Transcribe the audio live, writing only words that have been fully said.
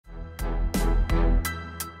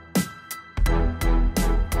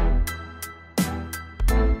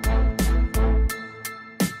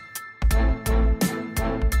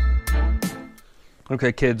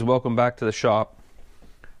Okay kids, welcome back to the shop.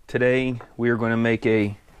 Today we are going to make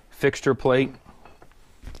a fixture plate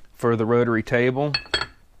for the rotary table,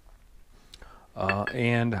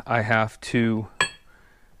 and I have to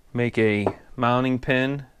make a mounting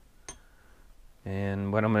pin,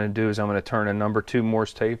 and what I'm going to do is I'm going to turn a number 2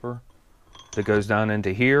 Morse taper that goes down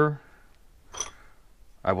into here.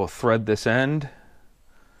 I will thread this end,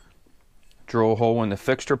 drill a hole in the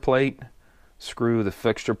fixture plate, screw the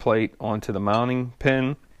fixture plate onto the mounting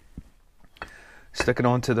pin, stick it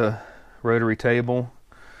onto the rotary table,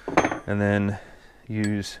 and then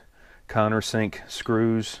use countersink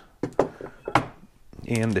screws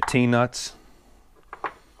and the T-nuts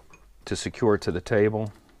to secure it to the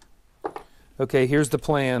table. Okay, here's the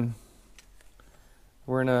plan.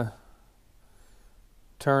 We're going to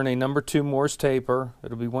turn a number 2 Morse taper.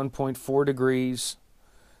 It'll be 1.4 degrees.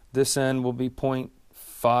 This end will be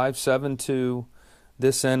 0.572.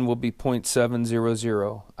 This end will be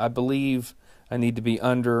 0.700. I believe I need to be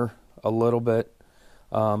under a little bit,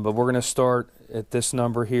 but we're going to start at this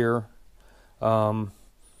number here. I'm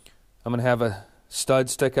going to have a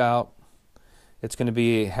stud stick out. It's going to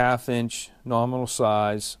be a 1/2 inch nominal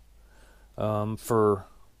size. For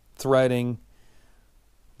threading,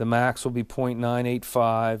 the max will be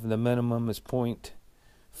 0.985. The minimum is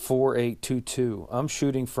 0.4822. I'm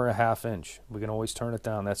shooting for a 1/2 inch. We can always turn it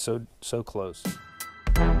down. That's so close.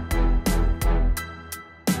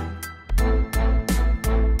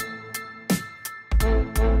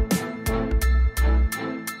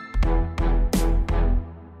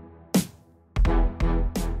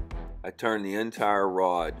 I turn the entire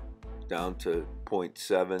rod down to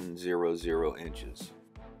 0.700 inches.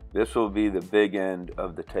 This will be the big end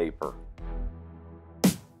of the taper.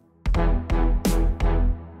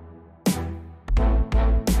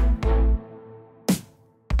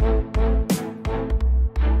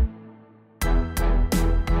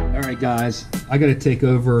 Alright guys, I got to take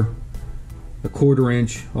over a 1/4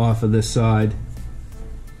 inch off of this side.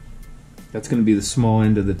 That's going to be the small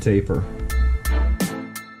end of the taper.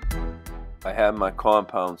 I have my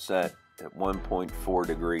compound set at 1.4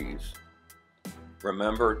 degrees.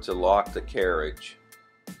 Remember to lock the carriage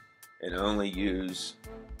and only use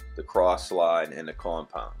the cross slide and the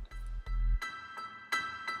compound.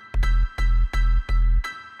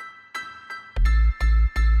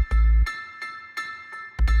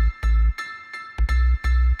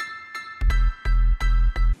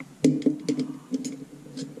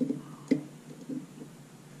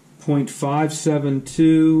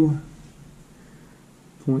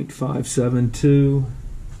 .572,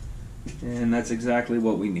 and that's exactly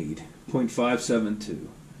what we need. 0.572.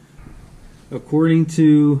 According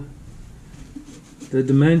to the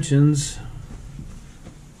dimensions,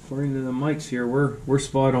 according to the mics here, we're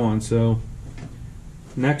spot on. So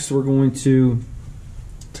next we're going to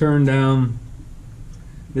turn down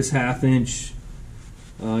this 1/2 inch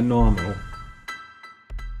nominal.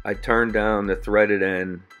 I turn down the threaded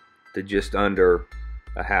end to just under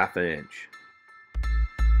a 1/2 inch.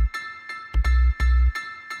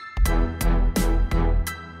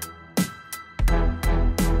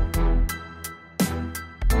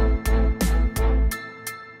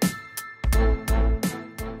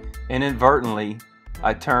 Inadvertently,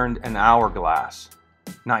 I turned an hourglass.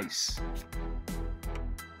 Nice.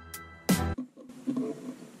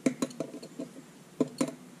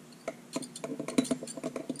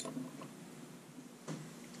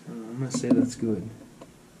 I'm going to say that's good.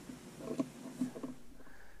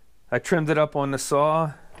 I trimmed it up on the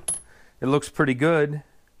saw. It looks pretty good.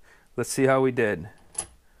 Let's see how we did.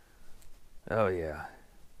 Oh yeah.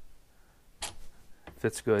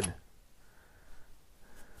 Fits good.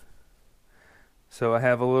 So I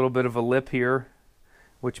have a little bit of a lip here,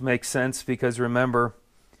 which makes sense because remember,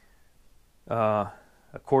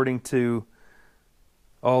 according to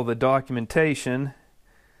all the documentation,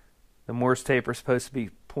 the Morse taper is supposed to be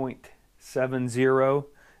 0.70,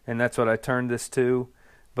 and that's what I turned this to.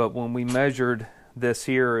 But when we measured this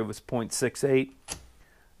here, it was 0.68.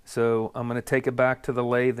 So I'm going to take it back to the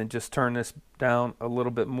lathe and just turn this down a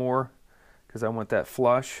little bit more because I want that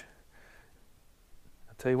flush.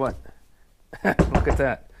 I'll tell you what. Look at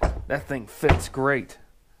that. That thing fits great.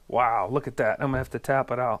 Wow, look at that. I'm going to have to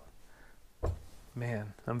tap it out.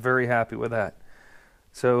 Man, I'm very happy with that.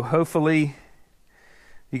 So hopefully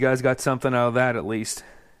you guys got something out of that at least.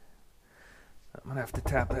 I'm going to have to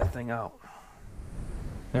tap that thing out.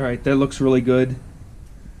 Alright, that looks really good.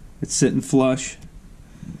 It's sitting flush.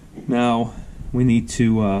 Now we need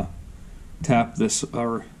to tap this,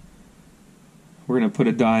 or we're going to put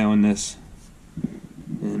a die on this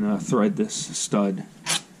and thread this stud.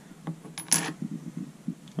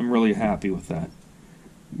 I'm really happy with that.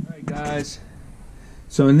 Guys,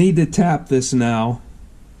 so I need to tap this now,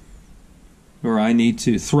 or I need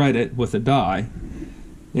to thread it with a die,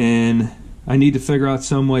 and I need to figure out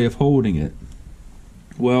some way of holding it.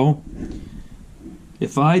 Well,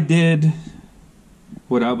 if I did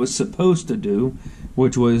what I was supposed to do,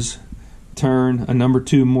 which was turn a number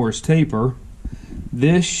 2 Morse taper,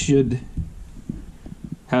 this should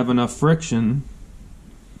have enough friction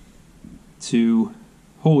to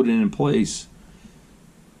hold it in place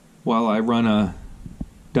while I run a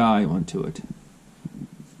die onto it.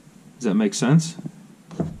 Does that make sense?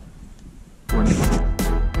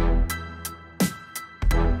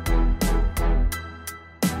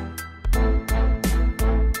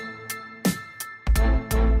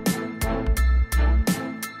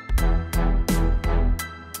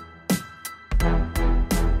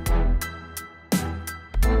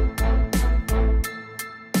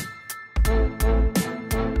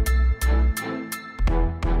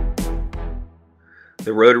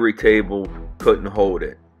 The rotary table couldn't hold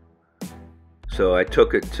it, so I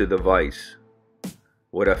took it to the vise.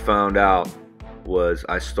 What I found out was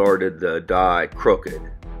I started the die crooked,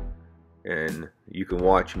 and you can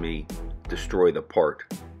watch me destroy the part.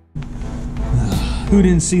 Who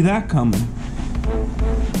didn't see that coming?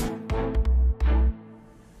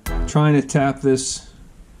 Trying to tap this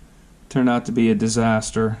turned out to be a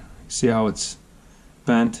disaster. See how it's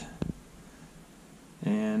bent,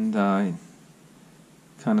 and I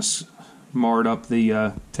kind of marred up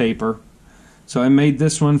the taper. So I made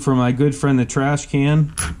this one for my good friend the trash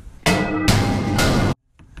can.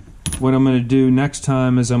 What I'm going to do next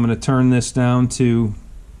time is I'm going to turn this down to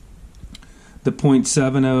the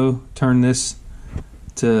 0.70, turn this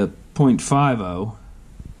to 0.50.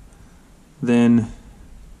 Then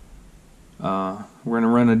we're going to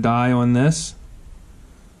run a die on this,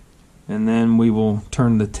 and then we will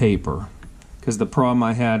turn the taper, because the problem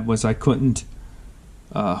I had was I couldn't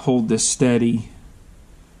hold this steady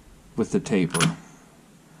with the taper,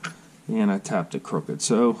 and I tapped it crooked.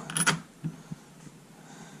 So,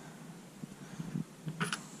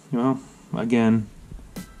 well, again,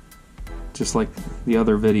 just like the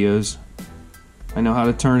other videos, I know how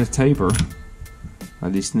to turn a taper. I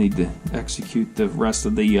just need to execute the rest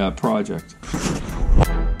of the project.